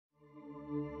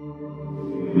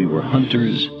We were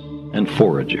hunters and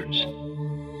foragers.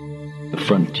 The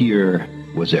frontier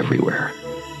was everywhere.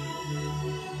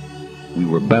 We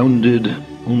were bounded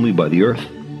only by the earth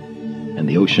and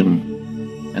the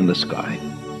ocean and the sky.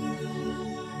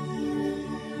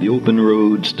 The open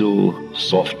road still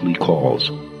softly calls.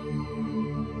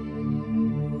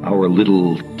 Our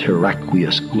little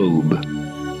terraqueous globe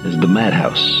is the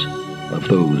madhouse of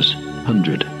those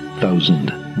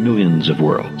 100,000 millions of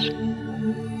worlds.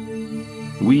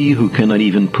 We who cannot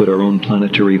even put our own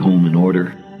planetary home in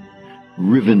order,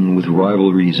 riven with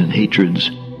rivalries and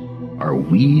hatreds, are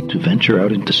we to venture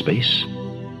out into space?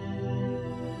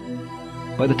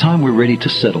 By the time we're ready to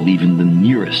settle even the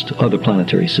nearest other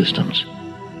planetary systems,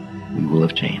 we will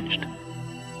have changed.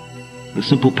 The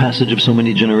simple passage of so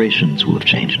many generations will have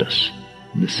changed us.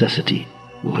 Necessity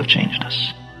will have changed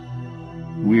us.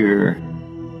 We're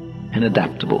an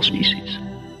adaptable species.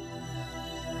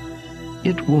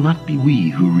 It will not be we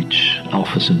who reach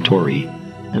Alpha Centauri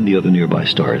and the other nearby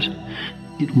stars.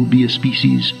 It will be a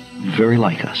species very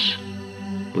like us,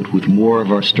 but with more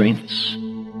of our strengths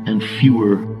and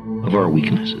fewer of our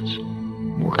weaknesses.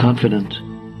 More confident,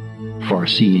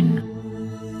 farseeing,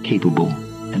 capable,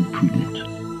 and prudent.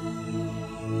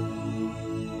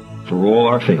 For all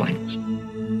our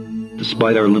failings,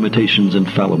 despite our limitations and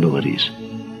fallibilities,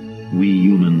 we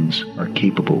humans are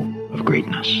capable of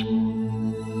greatness.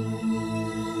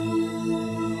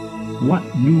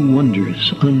 What new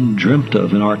wonders undreamt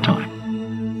of in our time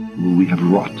will we have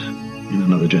wrought in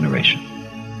another generation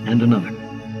and another?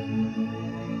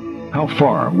 How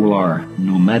far will our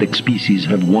nomadic species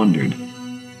have wandered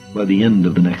by the end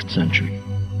of the next century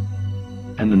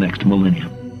and the next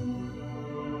millennium?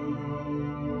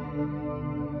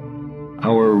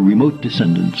 Our remote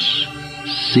descendants,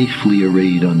 safely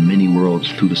arrayed on many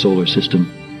worlds through the solar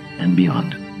system and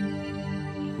beyond,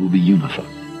 will be unified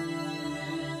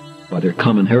by their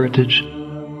common heritage,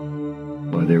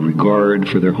 by their regard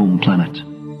for their home planet,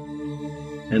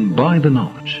 and by the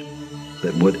knowledge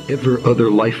that whatever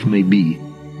other life may be,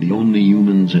 the only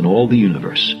humans in all the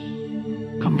universe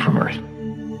come from Earth.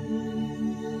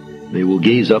 They will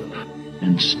gaze up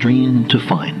and strain to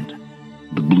find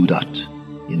the blue dot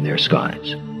in their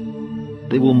skies.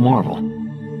 They will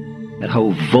marvel at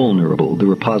how vulnerable the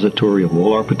repository of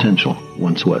all our potential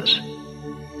once was,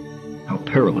 how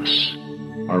perilous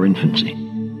our infancy,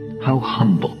 how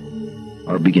humble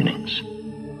our beginnings,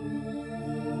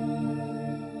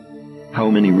 how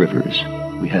many rivers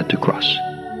we had to cross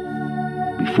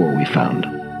before we found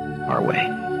our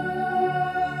way.